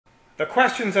The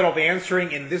questions that I'll be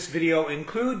answering in this video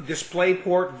include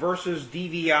DisplayPort versus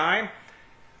DVI,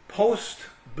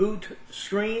 post-boot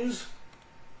screens,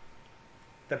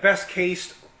 the best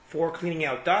case for cleaning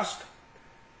out dust,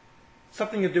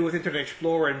 something to do with Internet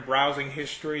Explorer and browsing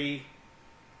history.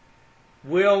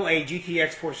 Will a GTX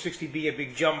 460 be a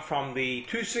big jump from the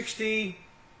 260?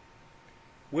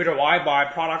 Where do I buy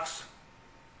products?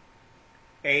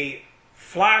 A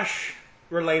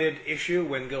flash-related issue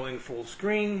when going full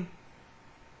screen.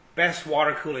 Best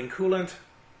water cooling coolant.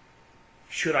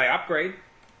 Should I upgrade?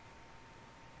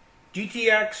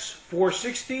 GTX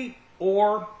 460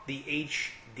 or the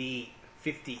HD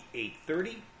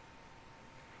 5830?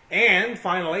 And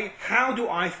finally, how do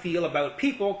I feel about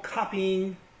people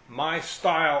copying my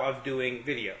style of doing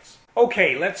videos?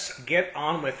 Okay, let's get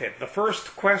on with it. The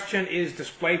first question is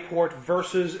DisplayPort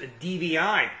versus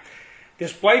DVI.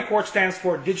 DisplayPort stands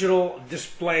for Digital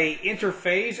Display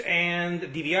Interface, and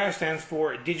DVI stands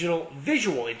for Digital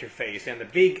Visual Interface. And the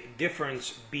big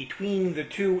difference between the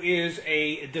two is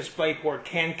a DisplayPort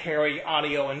can carry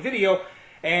audio and video,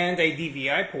 and a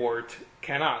DVI port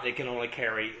cannot. It can only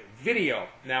carry video.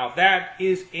 Now that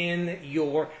is in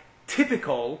your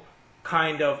typical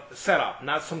kind of setup,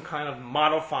 not some kind of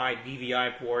modified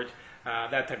DVI port,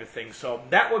 that type of thing. So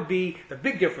that would be the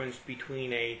big difference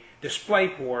between a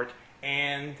DisplayPort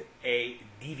and a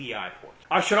DVI port.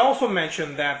 I should also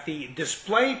mention that the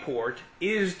DisplayPort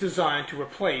is designed to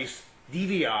replace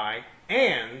DVI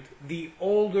and the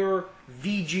older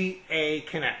VGA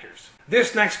connectors.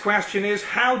 This next question is,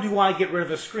 how do I get rid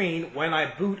of a screen when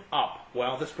I boot up?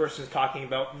 Well, this person is talking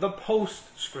about the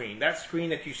post screen, that screen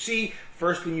that you see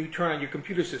first when you turn on your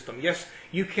computer system. Yes,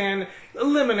 you can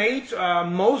eliminate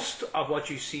most of what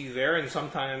you see there, and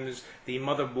sometimes the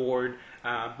motherboard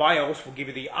BIOS will give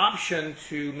you the option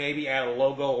to maybe add a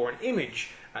logo or an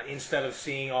image instead of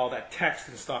seeing all that text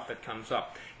and stuff that comes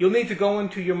up. You'll need to go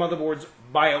into your motherboard's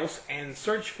BIOS and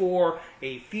search for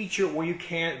a feature where you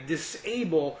can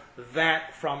disable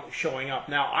that from showing up.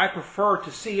 Now, I prefer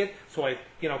to see it so I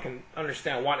can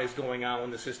understand what is going on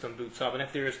when the system boots up. And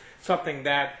if there's something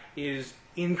that is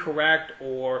incorrect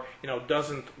or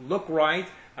doesn't look right,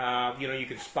 you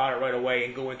can spot it right away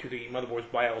and go into the motherboard's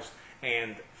BIOS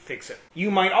and fix it.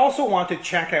 You might also want to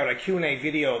check out a Q&A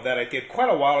video that I did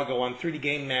quite a while ago on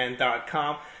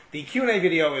 3dgameman.com. The Q&A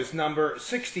video is number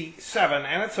 67,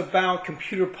 and it's about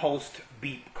computer post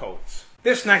beep codes.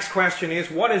 This next question is,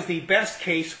 what is the best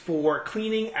case for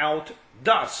cleaning out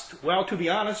dust? Well, to be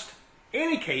honest,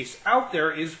 any case out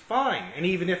there is fine. And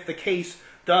even if the case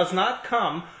does not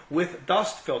come with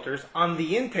dust filters on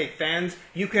the intake fans,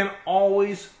 you can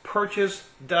always purchase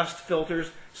dust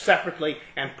filters separately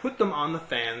and put them on the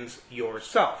fans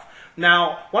yourself.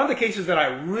 Now, one of the cases that I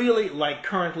really like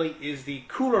currently is the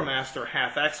Cooler Master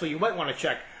Half-X, so you might want to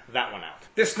check that one out.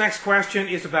 This next question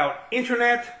is about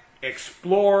Internet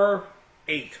Explorer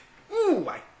 8. Ooh,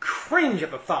 I cringe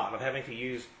at the thought of having to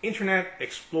use Internet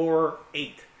Explorer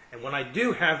 8. And when I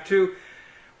do have to,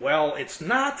 well, it's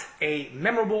not a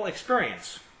memorable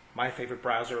experience. My favorite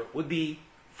browser would be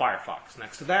Firefox.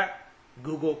 Next to that,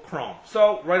 Google Chrome.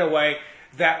 So right away,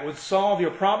 that would solve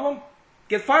your problem.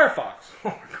 Get Firefox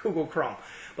or Google Chrome.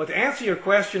 But to answer your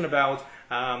question about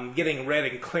getting rid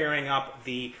and clearing up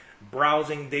the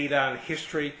browsing data and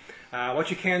history, what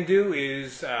you can do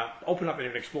is open up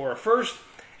Internet Explorer first,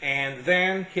 and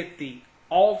then hit the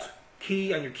Alt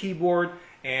key on your keyboard,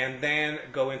 and then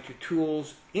go into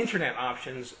Tools, Internet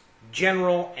Options,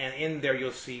 General, and in there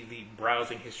you'll see the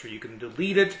browsing history. You can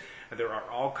delete it. There are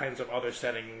all kinds of other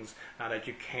settings that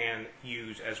you can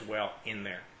use as well in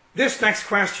there. This next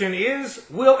question is,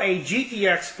 will a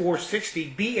GTX 460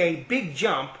 be a big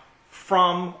jump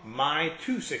from my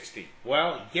 260?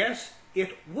 Well, yes,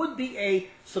 it would be a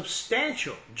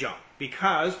substantial jump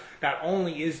because not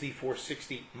only is the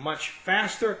 460 much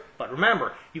faster, but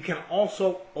remember, you can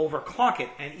also overclock it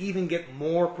and even get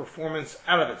more performance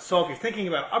out of it. So if you're thinking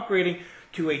about upgrading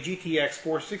to a GTX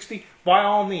 460, by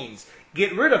all means,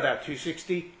 get rid of that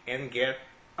 260 and get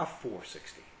a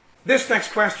 460. This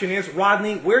next question is,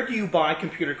 Rodney, where do you buy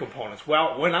computer components?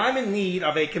 Well, when I'm in need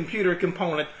of a computer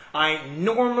component, I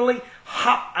normally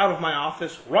hop out of my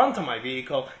office, run to my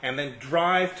vehicle, and then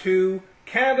drive to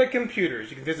Canada Computers.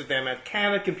 You can visit them at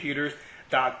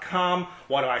canadacomputers.com.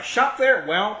 Why do I shop there?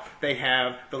 Well, they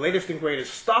have the latest and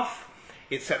greatest stuff.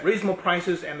 It's at reasonable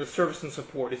prices, and the service and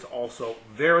support is also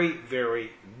very,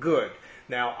 very good.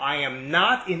 Now, I am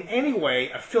not in any way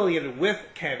affiliated with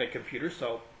Canada Computers,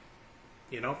 so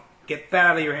Get that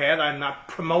out of your head. I'm not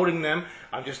promoting them.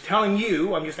 I'm just telling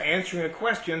you, I'm just answering a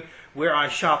question where I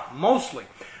shop mostly.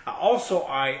 Also,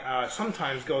 I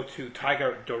sometimes go to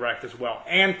Tiger Direct as well,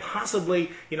 and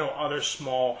possibly, other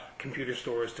small computer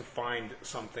stores to find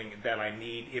something that I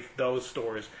need if those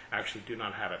stores actually do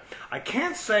not have it. I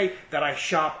can't say that I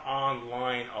shop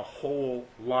online a whole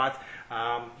lot,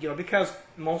 because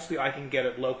mostly I can get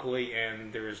it locally,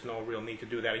 and there is no real need to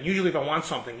do that. And usually, if I want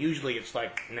something, usually it's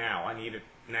like now. I need it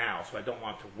now, so I don't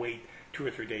want to wait 2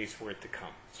 or 3 days for it to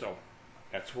come. So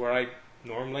that's where I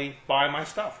normally buy my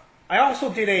stuff. I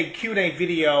also did a Q&A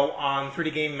video on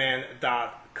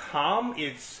 3dgameman.com.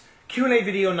 It's Q&A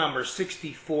video number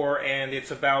 64, and it's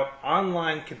about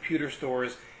online computer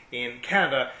stores in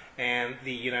Canada and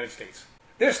the United States.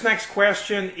 This next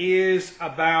question is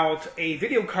about a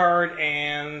video card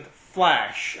and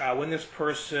flash. When this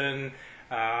person,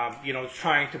 is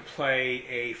trying to play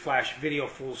a flash video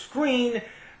full screen,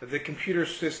 the computer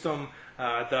system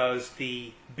does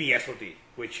the BSOD,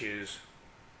 which is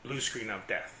blue screen of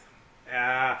death.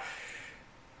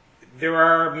 There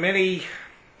are many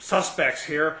suspects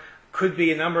here. Could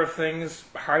be a number of things,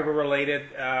 hardware related.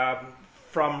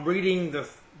 From reading the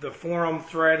forum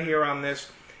thread here on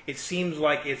this, it seems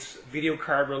like it's video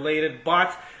card related,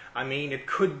 but I mean it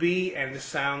could be, and this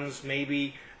sounds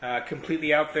maybe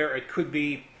completely out there, it could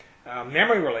be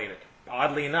memory related,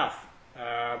 oddly enough.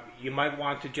 You might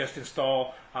want to just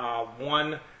install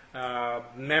one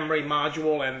memory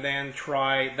module and then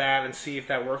try that and see if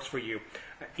that works for you.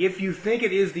 If you think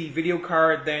it is the video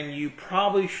card, then you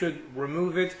probably should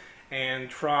remove it and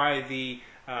try the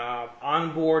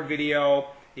onboard video.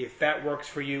 If that works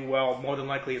for you, well, more than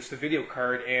likely it's the video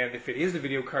card, and if it is the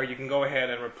video card, you can go ahead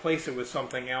and replace it with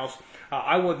something else.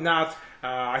 I would not.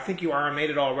 I think you RMA'd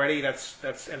it already. That's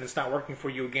and it's not working for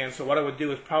you again. So what I would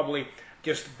do is probably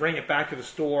just bring it back to the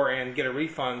store and get a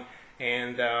refund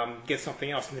and get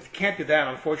something else. And if you can't do that,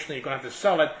 unfortunately, you're going to have to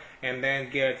sell it and then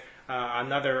get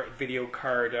another video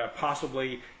card.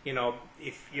 Possibly,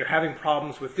 if you're having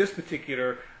problems with this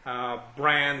particular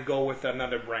brand, go with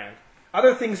another brand.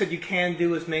 Other things that you can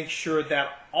do is make sure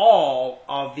that all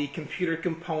of the computer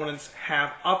components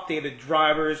have updated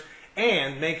drivers,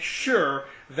 and make sure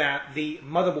that the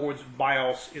motherboard's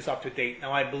BIOS is up to date.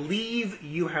 Now, I believe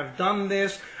you have done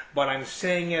this, but I'm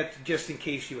saying it just in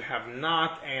case you have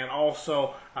not, and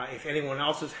also if anyone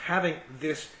else is having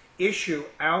this issue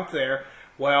out there,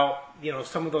 well,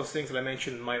 some of those things that I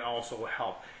mentioned might also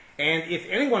help. And if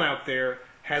anyone out there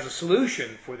has a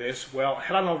solution for this, well,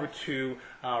 head on over to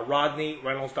Rodney,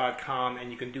 Reynolds.com,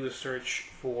 and you can do a search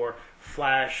for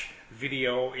flash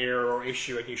video error or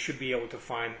issue, and you should be able to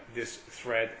find this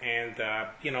thread, and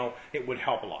it would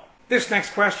help a lot. This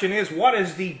next question is, what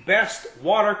is the best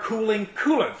water cooling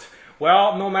coolant?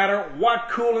 Well, no matter what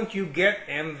coolant you get,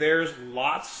 and there's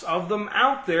lots of them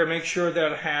out there, make sure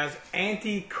that it has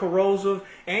anti-corrosive,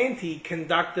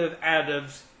 anti-conductive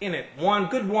additives in it. One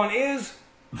good one is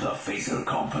The Facer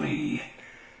Company.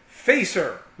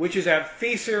 Facer, which is at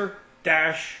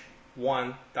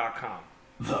facer-1.com.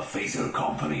 The Facer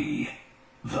Company.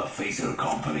 The Facer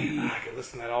Company. I could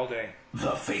listen to that all day.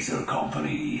 The Facer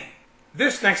Company.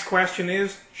 This next question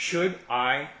is, should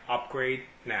I upgrade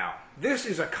now? This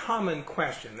is a common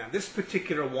question. Now, this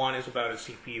particular one is about a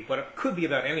CPU, but it could be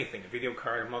about anything, a video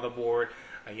card, a motherboard,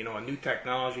 a new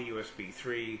technology, USB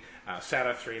 3,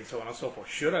 SATA 3, and so on and so forth.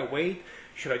 Should I wait?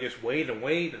 Should I just wait and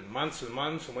months and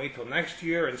wait till next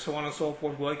year, and so on and so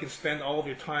forth? Well, you can spend all of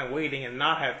your time waiting and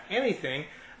not have anything,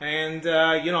 and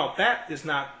that is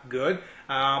not good.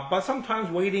 But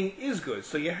sometimes waiting is good,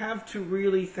 so you have to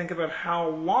really think about how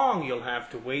long you'll have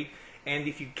to wait, and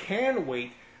if you can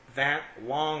wait that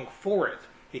long for it,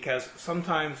 because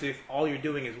sometimes if all you're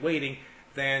doing is waiting,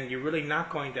 then you're really not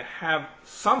going to have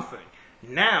something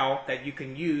now that you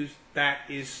can use that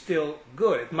is still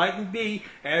good. It mightn't be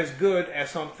as good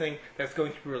as something that's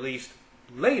going to be released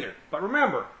later, but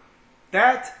remember,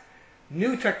 that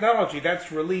new technology that's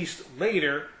released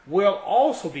later will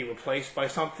also be replaced by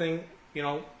something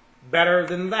better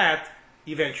than that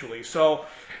eventually. So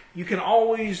you can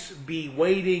always be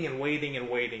waiting and waiting and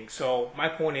waiting. So my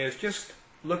point is, just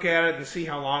look at it and see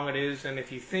how long it is, and if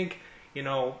you think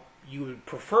you would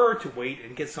prefer to wait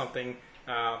and get something,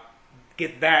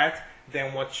 get that,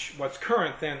 then what's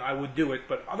current, then I would do it.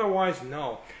 But otherwise,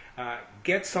 no.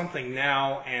 Get something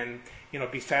now and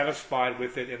be satisfied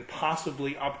with it, and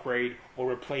possibly upgrade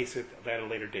or replace it at a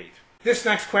later date. This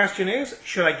next question is,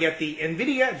 should I get the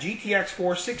NVIDIA GTX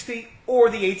 460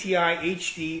 or the ATI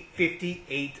HD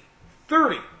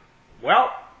 5830?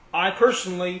 Well, I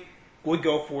personally would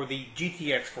go for the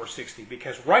GTX 460,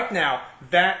 because right now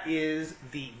that is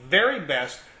the very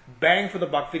best bang for the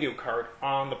buck video card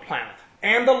on the planet.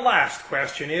 And the last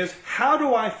question is, how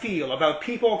do I feel about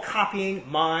people copying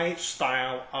my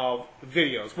style of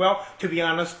videos? Well, to be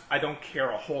honest, I don't care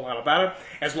a whole lot about it,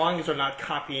 as long as they're not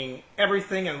copying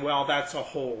everything, and well, that's a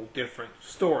whole different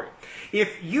story.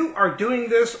 If you are doing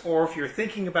this, or if you're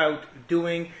thinking about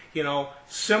doing,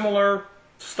 similar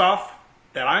stuff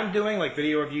that I'm doing, like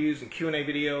video reviews and Q&A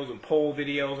videos and poll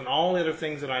videos and all the other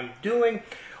things that I'm doing,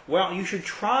 well, you should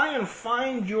try and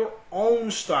find your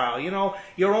own style,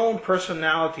 your own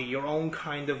personality, your own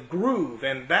kind of groove,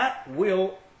 and that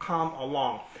will come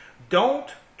along. Don't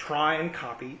try and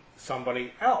copy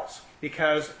somebody else,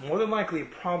 because more than likely it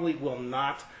probably will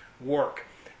not work.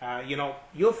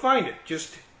 You'll find it.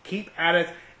 Just keep at it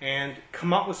and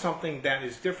come up with something that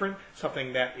is different,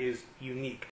 something that is unique.